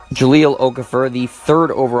Jahlil Okafor, the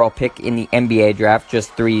third overall pick in the NBA draft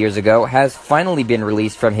just 3 years ago, has finally been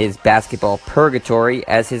released from his basketball purgatory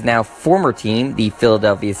as his now former team, the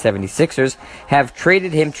Philadelphia 76ers, have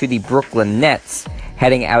traded him to the Brooklyn Nets.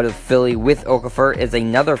 Heading out of Philly with Okafor is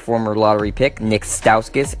another former lottery pick, Nick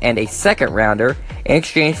Stauskas, and a second-rounder in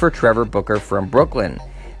exchange for Trevor Booker from Brooklyn.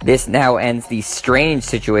 This now ends the strange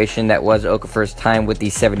situation that was Okafor's time with the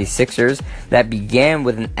 76ers that began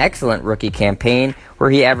with an excellent rookie campaign where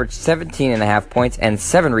he averaged 17.5 points and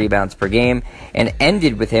 7 rebounds per game, and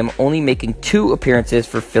ended with him only making 2 appearances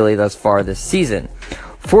for Philly thus far this season.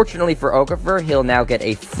 Fortunately for Okafor, he'll now get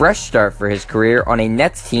a fresh start for his career on a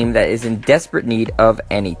Nets team that is in desperate need of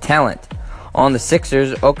any talent. On the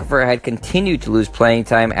Sixers, Okafor had continued to lose playing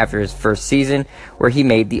time after his first season, where he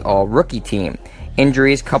made the all-rookie team.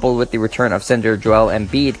 Injuries coupled with the return of center Joel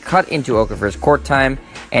Embiid cut into Okafor's court time,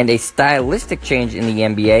 and a stylistic change in the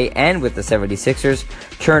NBA and with the 76ers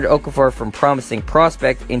turned Okafor from promising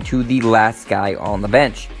prospect into the last guy on the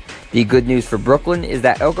bench. The good news for Brooklyn is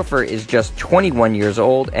that Okafor is just 21 years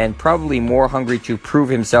old and probably more hungry to prove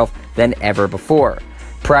himself than ever before.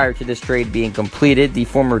 Prior to this trade being completed, the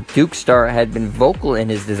former Duke star had been vocal in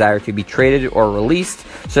his desire to be traded or released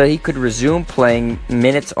so that he could resume playing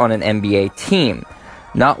minutes on an NBA team.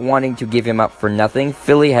 Not wanting to give him up for nothing,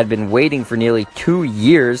 Philly had been waiting for nearly 2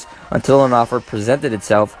 years until an offer presented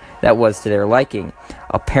itself that was to their liking.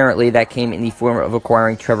 Apparently, that came in the form of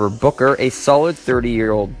acquiring Trevor Booker, a solid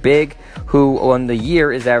 30-year-old big who on the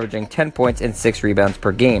year is averaging 10 points and 6 rebounds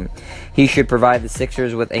per game. He should provide the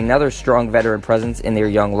Sixers with another strong veteran presence in their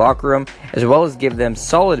young locker room, as well as give them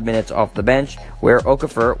solid minutes off the bench, where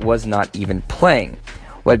Okafor was not even playing.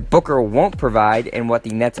 What Booker won't provide and what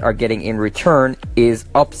the Nets are getting in return is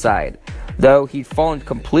upside. Though he'd fallen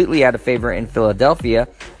completely out of favor in Philadelphia,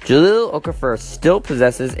 Jahlil Okafor still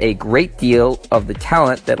possesses a great deal of the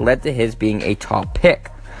talent that led to his being a top pick.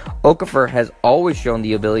 Okafor has always shown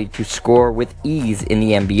the ability to score with ease in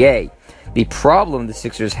the NBA. The problem the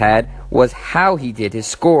Sixers had was how he did his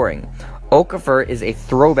scoring. Okafor is a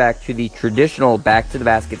throwback to the traditional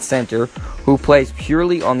back-to-the-basket center who plays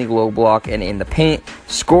purely on the low block and in the paint,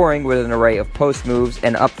 scoring with an array of post moves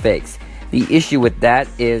and up fakes. The issue with that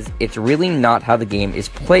is it's really not how the game is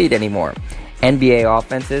played anymore. NBA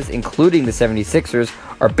offenses, including the 76ers,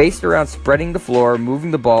 are based around spreading the floor,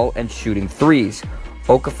 moving the ball, and shooting threes.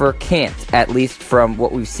 Okafor can't, at least from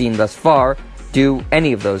what we've seen thus far, do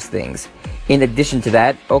any of those things. In addition to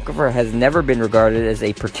that, Okafor has never been regarded as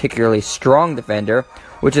a particularly strong defender,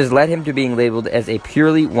 which has led him to being labeled as a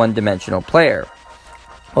purely one-dimensional player.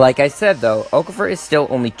 Like I said though, Okafor is still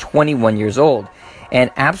only 21 years old, and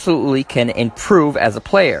absolutely can improve as a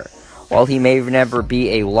player. While he may never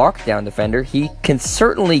be a lockdown defender, he can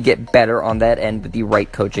certainly get better on that end with the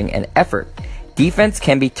right coaching and effort. Defense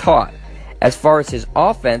can be taught. As far as his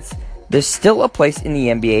offense, there's still a place in the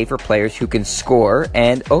NBA for players who can score,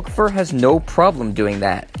 and Okafor has no problem doing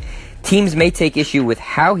that. Teams may take issue with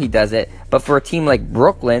how he does it, but for a team like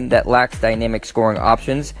Brooklyn that lacks dynamic scoring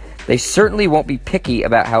options, they certainly won't be picky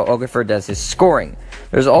about how Okafor does his scoring.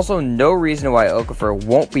 There's also no reason why Okafor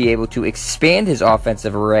won't be able to expand his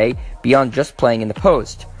offensive array beyond just playing in the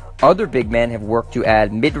post. Other big men have worked to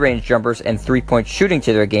add mid-range jumpers and three-point shooting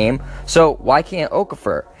to their game, so why can't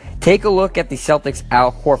Okafor? Take a look at the Celtics'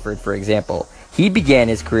 Al Horford, for example. He began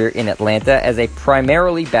his career in Atlanta as a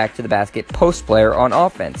primarily back-to-the-basket post player on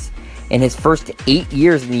offense. In his first 8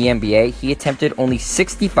 years in the NBA, he attempted only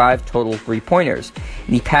 65 total three-pointers.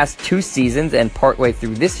 In the past 2 seasons and partway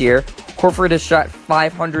through this year, Horford has shot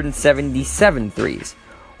 577 threes.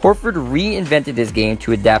 Horford reinvented his game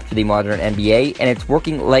to adapt to the modern NBA, and it's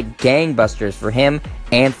working like gangbusters for him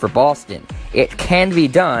and for Boston. It can be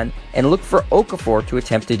done, and look for Okafor to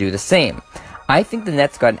attempt to do the same. I think the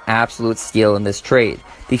Nets got an absolute steal in this trade.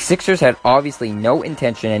 The Sixers had obviously no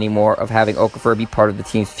intention anymore of having Okafor be part of the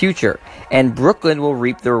team's future, and Brooklyn will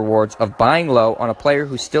reap the rewards of buying low on a player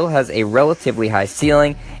who still has a relatively high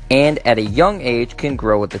ceiling and at a young age can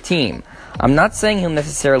grow with the team. I'm not saying he'll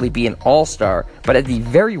necessarily be an all-star, but at the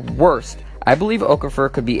very worst, I believe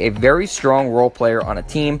Okafor could be a very strong role player on a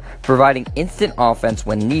team, providing instant offense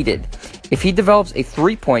when needed. If he develops a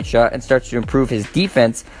three-point shot and starts to improve his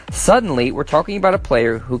defense, suddenly we're talking about a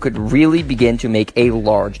player who could really begin to make a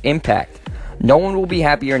large impact. No one will be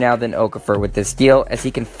happier now than Okafor with this deal, as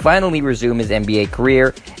he can finally resume his NBA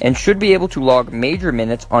career and should be able to log major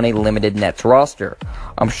minutes on a limited Nets roster.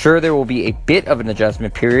 I'm sure there will be a bit of an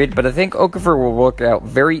adjustment period, but I think Okafor will work out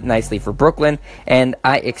very nicely for Brooklyn, and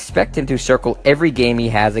I expect him to circle every game he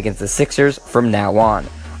has against the Sixers from now on.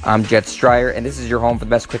 I'm Jet Stryer, and this is your home for the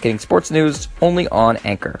best quick-hitting sports news, only on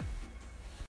Anchor.